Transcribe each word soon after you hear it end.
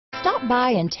Stop by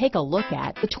and take a look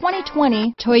at the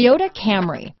 2020 Toyota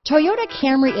Camry. Toyota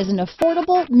Camry is an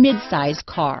affordable mid-size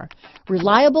car,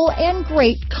 reliable and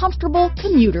great comfortable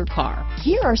commuter car.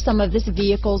 Here are some of this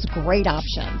vehicle's great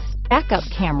options: backup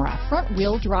camera, front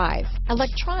wheel drive,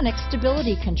 electronic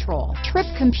stability control, trip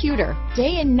computer,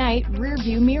 day and night rear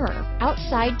view mirror,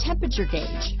 outside temperature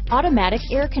gauge, automatic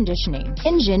air conditioning,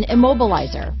 engine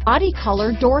immobilizer, body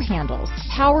color door handles,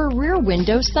 power rear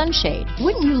window sunshade.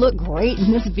 Wouldn't you look great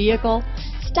in this vehicle?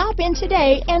 Stop in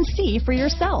today and see for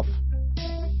yourself.